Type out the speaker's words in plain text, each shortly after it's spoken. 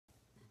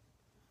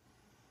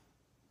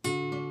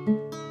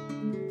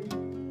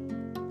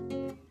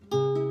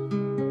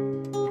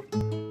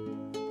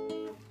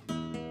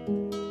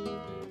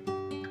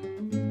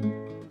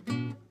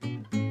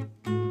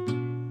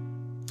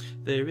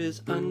There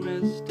is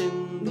unrest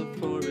in the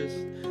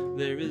forest,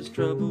 there is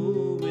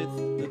trouble with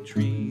the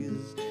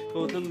trees,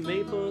 for the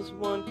maples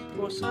want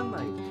more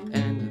sunlight,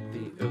 and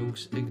the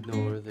oaks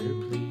ignore their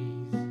pleas.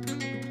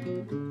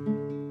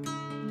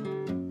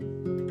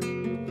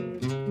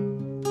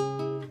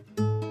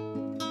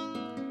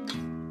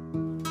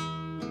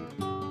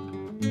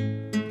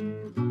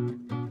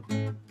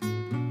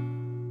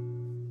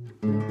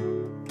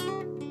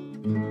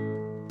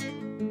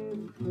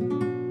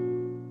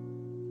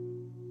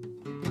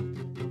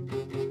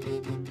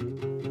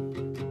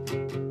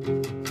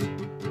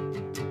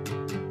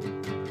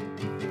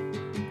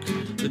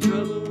 The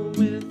trouble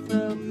with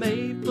the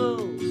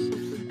maples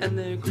and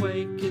their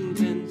quake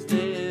intends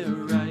their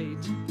right.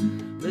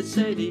 They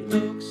say the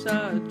oaks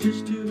are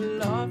just too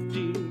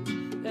lofty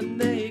and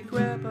they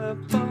grab up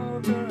all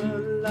the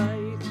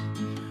light.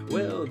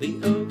 Well, the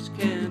oaks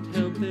can't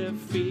help their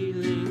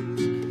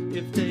feelings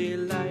if they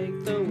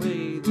like the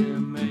way they're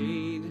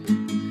made,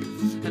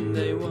 and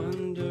they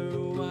wonder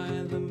why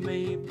the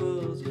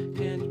maples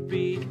can't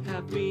be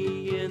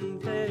happy in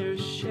their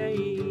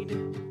shade.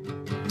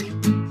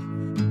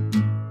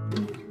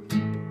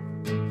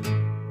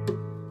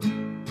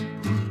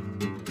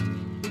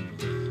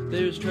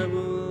 There's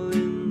trouble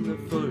in the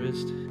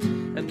forest,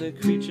 and the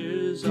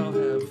creatures all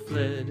have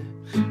fled,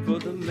 for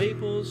the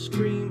maples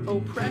scream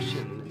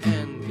oppression,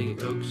 and the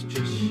oaks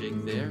just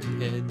shake their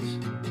heads.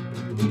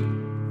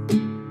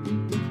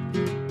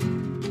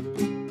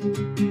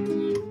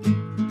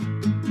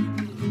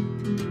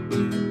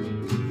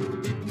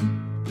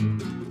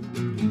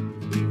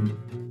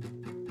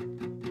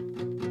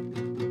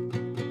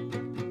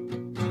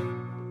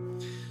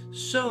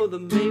 So the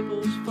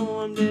maples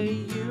formed a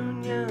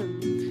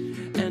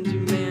union and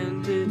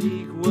demanded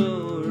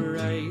equal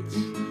rights.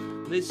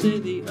 They say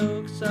the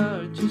oaks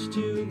are just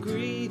too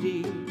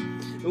greedy,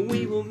 and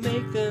we will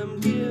make them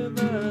give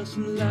us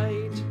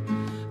light.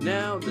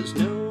 Now there's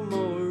no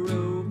more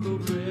oak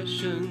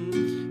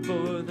oppression,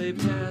 for they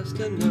passed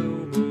a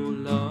noble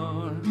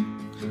law,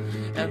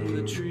 and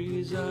the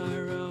trees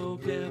are all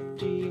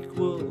kept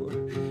equal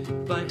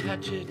by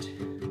hatchet,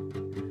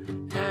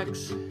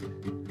 axe,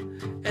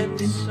 and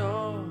saw.